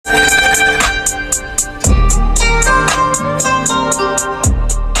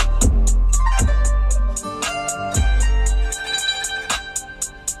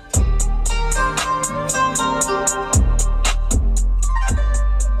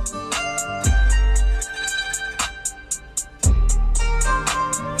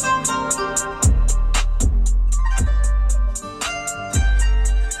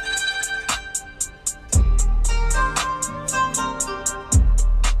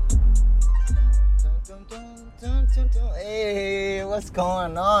what's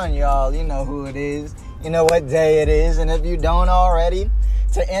going on, y'all? You know who it is. You know what day it is. And if you don't already,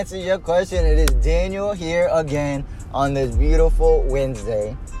 to answer your question, it is Daniel here again on this beautiful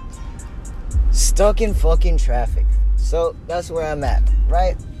Wednesday. Stuck in fucking traffic. So that's where I'm at,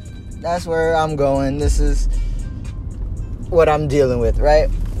 right? That's where I'm going. This is what I'm dealing with, right?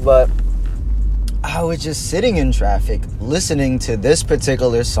 But I was just sitting in traffic listening to this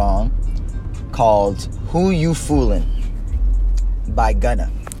particular song called Who You Foolin' by Gunna.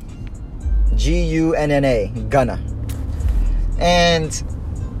 Gunna, Gunna. And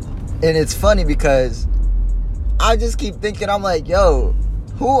it's funny because I just keep thinking, I'm like, yo,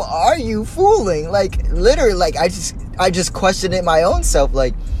 who are you fooling? Like, literally, like, I just question it my own self.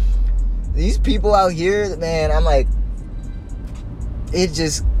 Like, these people out here, man, I'm like,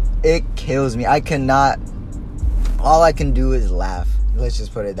 it kills me. I cannot, all I can do is laugh. Let's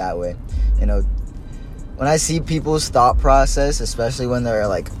just put it that way. You know, when I see people's thought process, especially when they're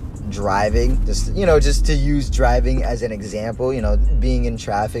like driving, just to use driving as an example, being in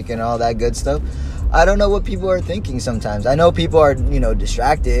traffic and all that good stuff, I don't know what people are thinking sometimes. I know people are,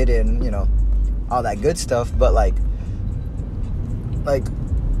 distracted and, all that good stuff, but like,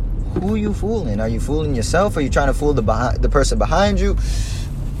 who are you fooling? Are you fooling yourself? Are you trying to fool the person behind you?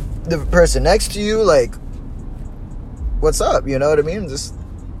 The person next to you? Like, what's up? You know what I mean? Just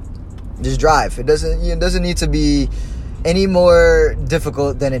drive. It doesn't need to be any more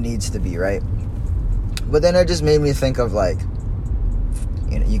difficult than it needs to be, right? But then it just made me think of, like,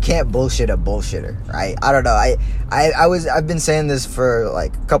 you can't bullshit a bullshitter, right? I don't know. I've been saying this for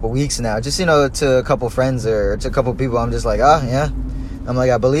like a couple weeks now. Just, to a couple friends or to a couple people, I'm just like, oh yeah. I'm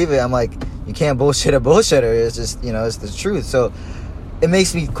like, I believe it. I'm like, you can't bullshit a bullshitter. It's just, it's the truth. So it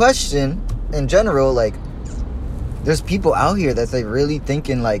makes me question in general, like, there's people out here that they really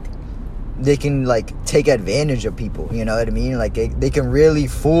thinking like they can like take advantage of people, you know what I mean? Like they can really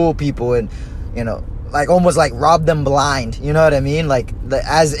fool people and, like almost like rob them blind, you know what I mean? Like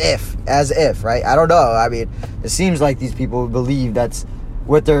as if, right? I don't know. I mean, it seems like these people believe that's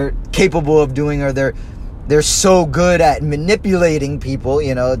what they're capable of doing, or they're so good at manipulating people,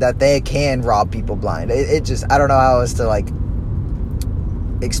 that they can rob people blind. It just, I don't know how else to like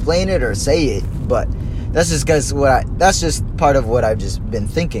explain it or say it, but that's just that's just part of what I've just been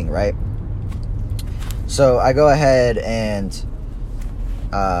thinking, right? So I go ahead and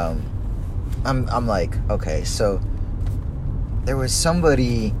I'm like, okay, so there was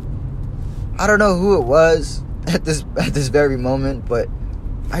somebody, I don't know who it was at this very moment, but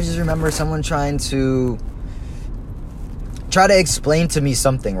I just remember someone trying to explain to me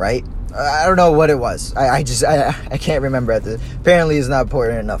something, right? I don't know what it was. I can't remember apparently it's not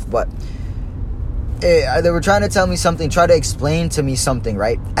important enough, but they were trying to tell me something, try to explain to me something,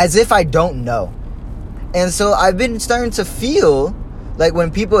 right? As if I don't know. And so I've been starting to feel like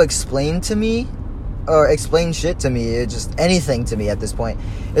when people explain to me or explain shit to me, it's just anything to me at this point,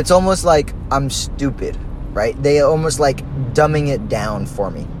 it's almost like I'm stupid, right? They almost like dumbing it down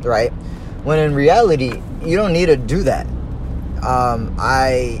for me, right? When in reality, you don't need to do that.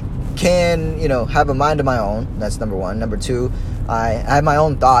 I can, have a mind of my own. That's number one. Number two, I have my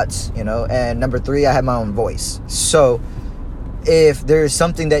own thoughts, and number three, I have my own voice. So if there's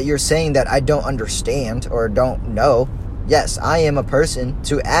something that you're saying that I don't understand or don't know, yes, I am a person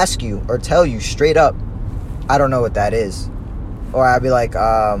to ask you or tell you straight up, I don't know what that is. Or I'd be like,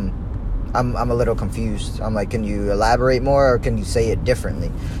 I'm a little confused. I'm like, can you elaborate more, or can you say it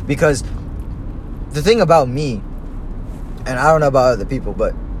differently? Because the thing about me, and I don't know about other people,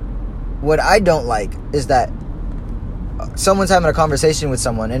 but what I don't like is that someone's having a conversation with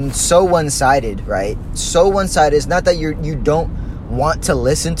someone and it's so one-sided, right? So one-sided. It's not that you don't want to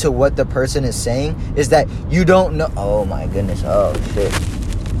listen to what the person is saying, is that you don't know. Oh my goodness. Oh shit.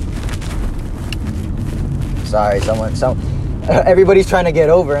 Sorry, everybody's trying to get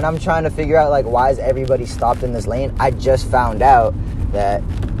over and I'm trying to figure out, like, why is everybody stopped in this lane? I just found out that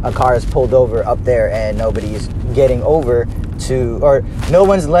a car is pulled over up there and nobody's getting over or no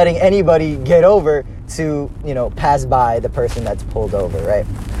one's letting anybody get over to, pass by the person that's pulled over, right?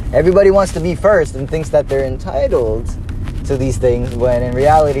 Everybody wants to be first and thinks that they're entitled to these things, when in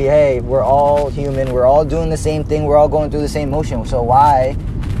reality, hey, we're all human, we're all doing the same thing, we're all going through the same motion. So why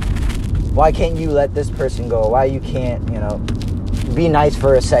can't you let this person go? Why you can't, be nice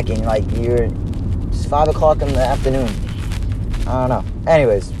for a second? Like, it's 5 o'clock in the afternoon. I don't know.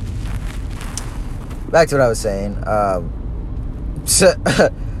 Anyways, back to what I was saying.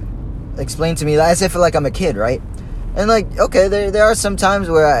 Explain to me as if like I'm a kid, right? And like, okay, there are some times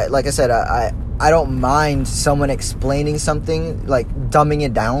where I don't mind someone explaining something, like dumbing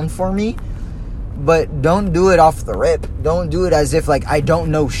it down for me. But don't do it off the rip. Don't do it as if like I don't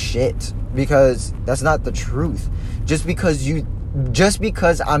know shit, because that's not the truth. Just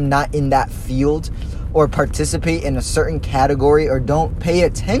because I'm not in that field or participate in a certain category or don't pay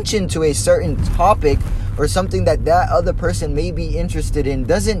attention to a certain topic or something that other person may be interested in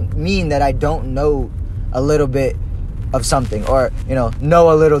doesn't mean that I don't know a little bit of something, or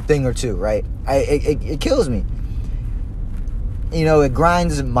know a little thing or two, right? It kills me. It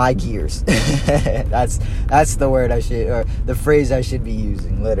grinds my gears. That's the word I should, or the phrase I should be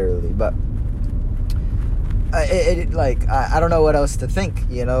using, literally. But I don't know what else to think.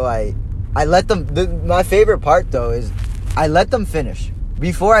 I let them. My favorite part though is I let them finish.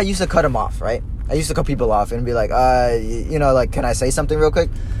 Before I used to cut them off, right? I used to cut people off and be like, can I say something real quick?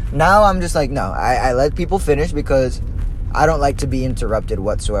 Now I'm just like, no, I let people finish because I don't like to be interrupted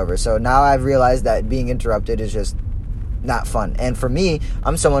whatsoever. So now I've realized that being interrupted is just not fun. And for me,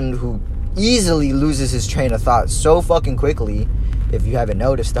 I'm someone who easily loses his train of thought so fucking quickly, if you haven't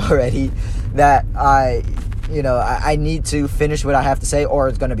noticed already, that I need to finish what I have to say, or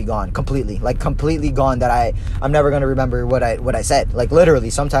it's gonna be gone completely gone, that I'm never gonna remember what I said. Like literally,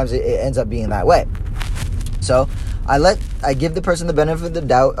 sometimes it ends up being that way. So I give the person the benefit of the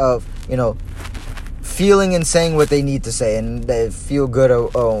doubt of feeling and saying what they need to say, and they feel good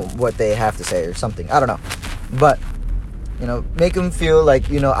on what they have to say or something. I don't know, but make them feel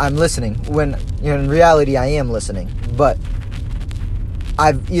like I'm listening, when in reality I am listening, but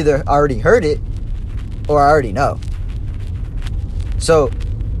I've either already heard it or I already know. So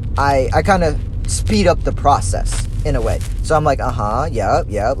I kind of speed up the process in a way. So I'm like,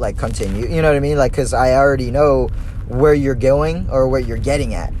 yeah, like continue. You know what I mean? Like, because I already know where you're going or where you're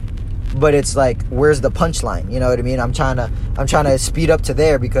getting at. But it's like, where's the punchline? You know what I mean? I'm trying to speed up to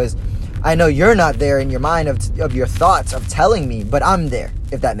there because I know you're not there in your mind of your thoughts of telling me, but I'm there,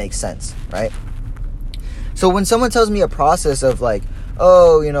 if that makes sense, right? So when someone tells me a process of like,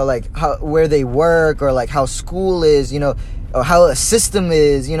 like where they work, or like how school is, or how a system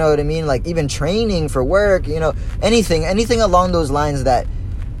is, you know what I mean? Like even training for work, anything along those lines that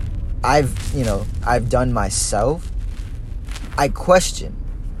I've done myself, I question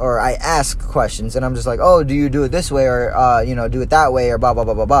or I ask questions, and I'm just like, oh, do you do it this way, or do it that way, or blah blah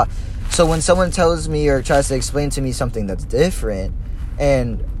blah blah blah. So when someone tells me or tries to explain to me something that's different,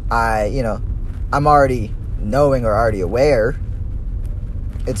 and I'm already knowing or already aware,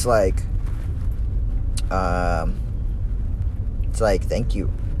 it's like thank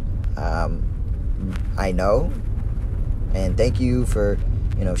you. I know, and thank you for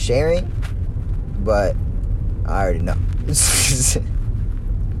sharing, but I already know.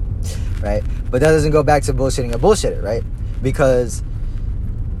 Right? But that doesn't go back to bullshitting a bullshitter, right? Because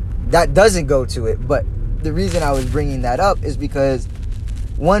that doesn't go to it. But the reason I was bringing that up is because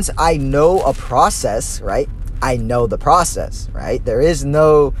once I know a process, right? I know the process, right? There is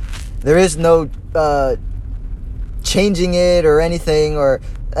no changing it or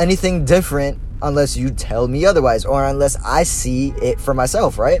anything different unless you tell me otherwise, or unless I see it for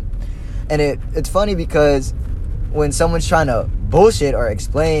myself, right? And it's funny because when someone's trying to bullshit or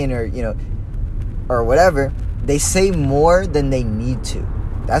explain or whatever, they say more than they need to.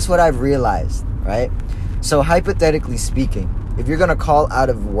 That's what I've realized, right? So hypothetically speaking, if you're gonna call out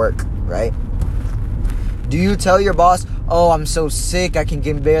of work, right? Do you tell your boss, oh, I'm so sick, I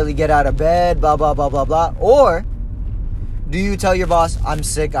can barely get out of bed, blah, blah, blah, blah, blah? Or do you tell your boss, I'm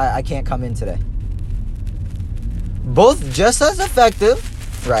sick, I can't come in today? Both just as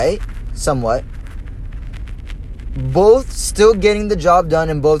effective, right? Somewhat. Both still getting the job done,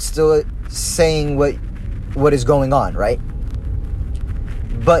 and both still saying what is going on, right?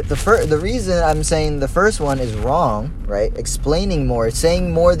 But the reason I'm saying the first one is wrong, right? Explaining more,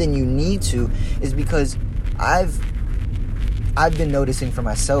 saying more than you need to, is because I've been noticing for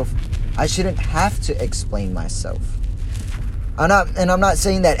myself, I shouldn't have to explain myself. I'm not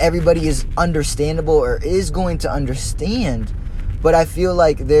saying that everybody is understandable or is going to understand, but I feel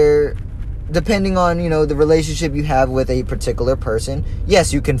like depending on, the relationship you have with a particular person,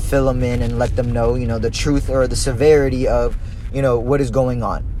 yes, you can fill them in and let them know, the truth or the severity of, what is going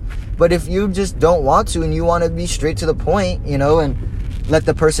on. But if you just don't want to, and you want to be straight to the point, and let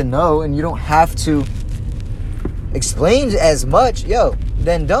the person know, and you don't have to explain as much,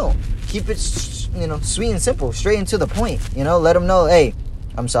 then don't. Keep it, sweet and simple, straight and to the point, let them know, hey,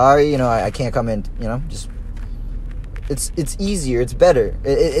 I'm sorry, I can't come in, just, it's easier, it's better,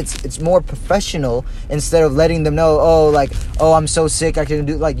 it's more professional, instead of letting them know, oh, I'm so sick, I can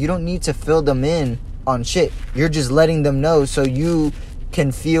do, you don't need to fill them in on shit. You're just letting them know so you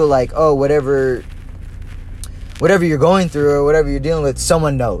can feel like, oh, whatever whatever you're going through or whatever you're dealing with,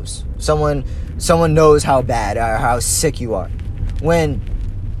 someone knows. Someone knows how bad or how sick you are. When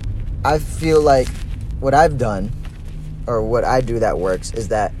I feel like what I've done or what I do that works is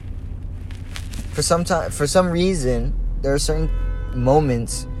that for some reason, there are certain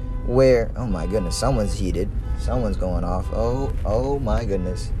moments where, oh my goodness, someone's heated. Someone's going off. Oh my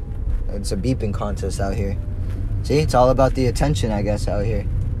goodness. It's a beeping contest out here. See, it's all about the attention, I guess, out here.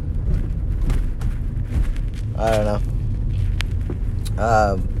 I don't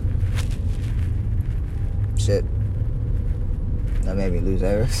know. Shit. That made me lose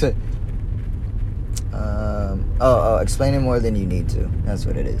everything. Explain it more than you need to. That's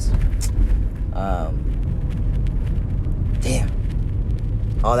what it is. Damn.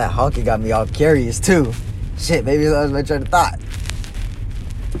 All that honking got me all curious, too. Shit, maybe that was my train of thought.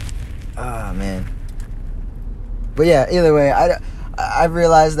 Ah, man. But yeah, either way, I've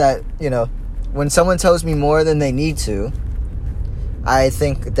realized that, when someone tells me more than they need to, I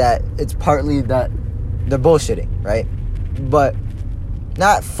think that it's partly that they're bullshitting, right? But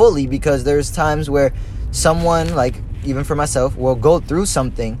not fully, because there's times where someone, like, even for myself, will go through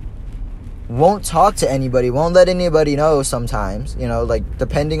something, won't talk to anybody, won't let anybody know sometimes, like,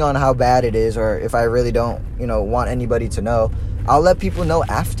 depending on how bad it is, or if I really don't, want anybody to know, I'll let people know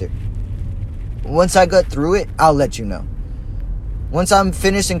after. Once I get through it, I'll let you know. Once I'm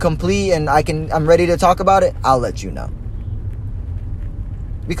finished and complete and I'm ready to talk about it, I'll let you know.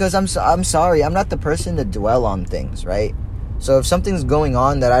 Because I'm sorry, I'm not the person to dwell on things, right? So if something's going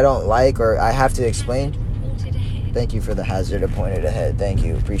on that I don't like or I have to explain, thank you for the hazard pointed ahead. Thank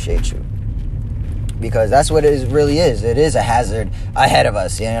you, appreciate you. Because that's what it really is. It is a hazard ahead of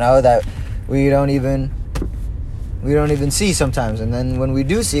us, that we don't even see sometimes. And then when we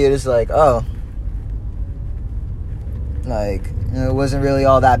do see it, it's like, oh, like, it wasn't really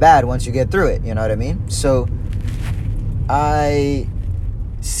all that bad once you get through it, you know what I mean? So I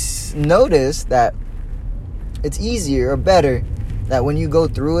noticed that it's easier or better that when you go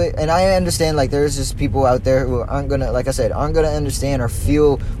through it, and I understand, like, there's just people out there who aren't gonna understand or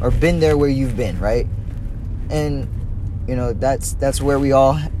feel or been there where you've been, right? And that's where we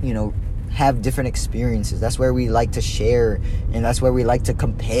all have different experiences. That's where we like to share, and that's where we like to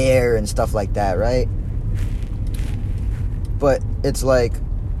compare and stuff like that, right? But it's like,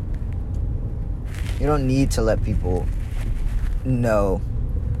 you don't need to let people know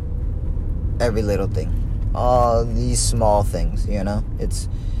every little thing, all these small things, it's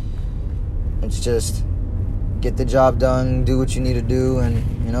just get the job done, do what you need to do, and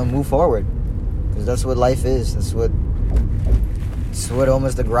move forward, because that's what life is. That's what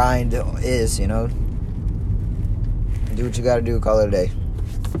almost the grind is. Do what you gotta do, call it a day.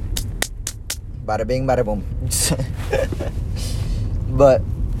 Bada bing, bada boom. But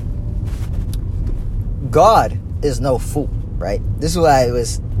God is no fool, right? This is what I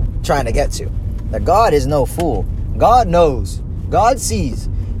was trying to get to. That God is no fool. God knows. God sees.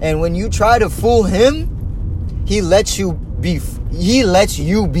 And when you try to fool him, he lets you be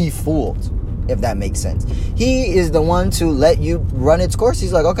fooled, if that makes sense. He is the one to let you run its course.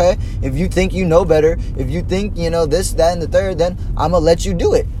 He's like, okay, if you think you know better, if you think, this, that, and the third, then I'm going to let you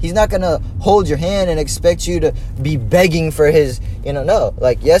do it. He's not going to hold your hand and expect you to be begging for his, no.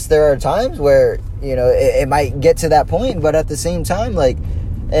 Like, yes, there are times where, it might get to that point, but at the same time, like,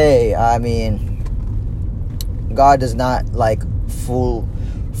 hey, I mean, God does not like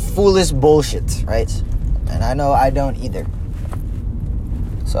foolish bullshit, right? And I know I don't either.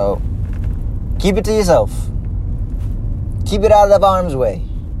 So, keep it to yourself. Keep it out of harm's way.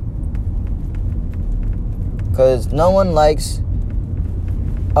 Because no one likes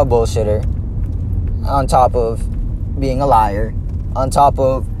a bullshitter, on top of being a liar, on top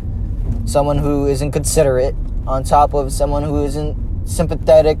of someone who isn't considerate, on top of someone who isn't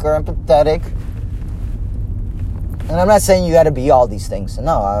sympathetic or empathetic. And I'm not saying you got to be all these things.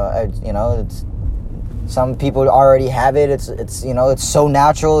 No, it's some people already have it. It's so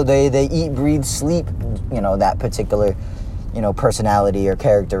natural. They eat, breathe, sleep, that particular, personality or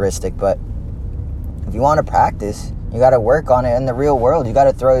characteristic. But if you want to practice, you got to work on it in the real world. You got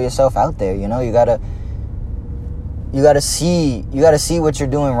to throw yourself out there. You got to see what you're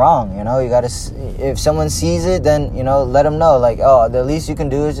doing wrong. If someone sees it, then let them know. Like, oh, the least you can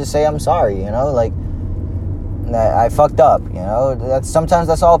do is just say I'm sorry. Like, I fucked up. Sometimes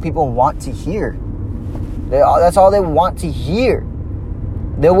that's all people want to hear. That's all they want to hear.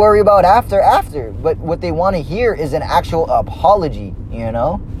 They'll worry about after. But what they want to hear is an actual apology.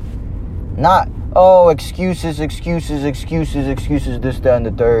 Not, oh, excuses, this, that, and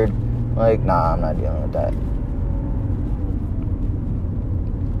the third. Like, nah, I'm not dealing with that.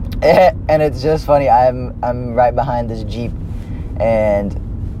 And it's just funny. I'm right behind this Jeep, and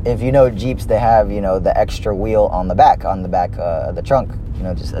if you know Jeeps, they have, the extra wheel on the back of the trunk,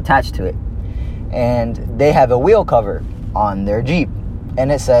 just attached to it. And they have a wheel cover on their Jeep,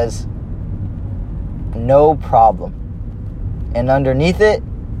 and it says, "No problem." And underneath it,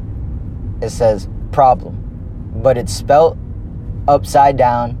 it says "problem," but it's spelled upside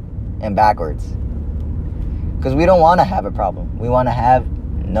down and backwards. Because we don't want to have a problem. We want to have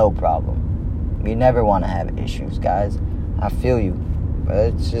no problem. We never want to have issues, guys. I feel you. But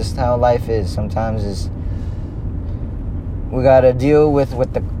it's just how life is. Sometimes we gotta deal with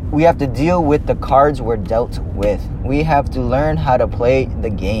we have to deal with the cards we're dealt with. We have to learn how to play the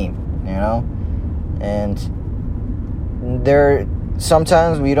game, And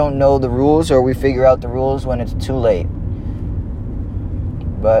sometimes we don't know the rules, or we figure out the rules when it's too late.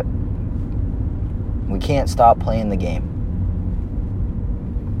 But we can't stop playing the game.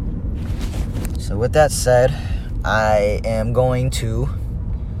 So with that said, I am going to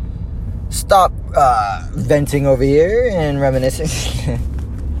stop venting over here and reminiscing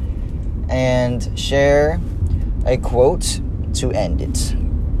and share a quote to end it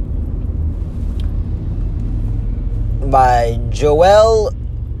by Joel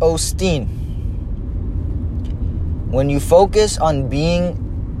Osteen. When you focus on being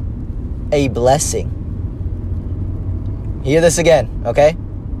a blessing, hear this again, okay?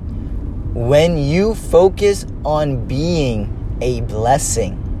 When you focus on being a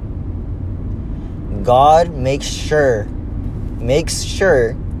blessing, God makes sure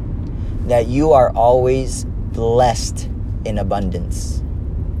that you are always blessed in abundance.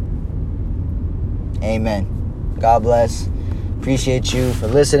 Amen. God bless. Appreciate you for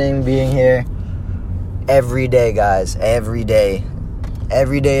listening, being here. Every day, guys. Every day.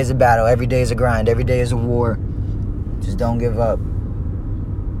 Every day is a battle. Every day is a grind. Every day is a war. Just don't give up.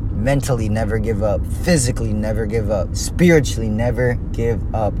 Mentally, never give up. Physically, never give up. Spiritually, never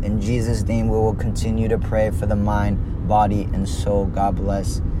give up. In Jesus' name, we will continue to pray for the mind, body, and soul. God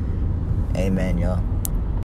bless. Amen, y'all.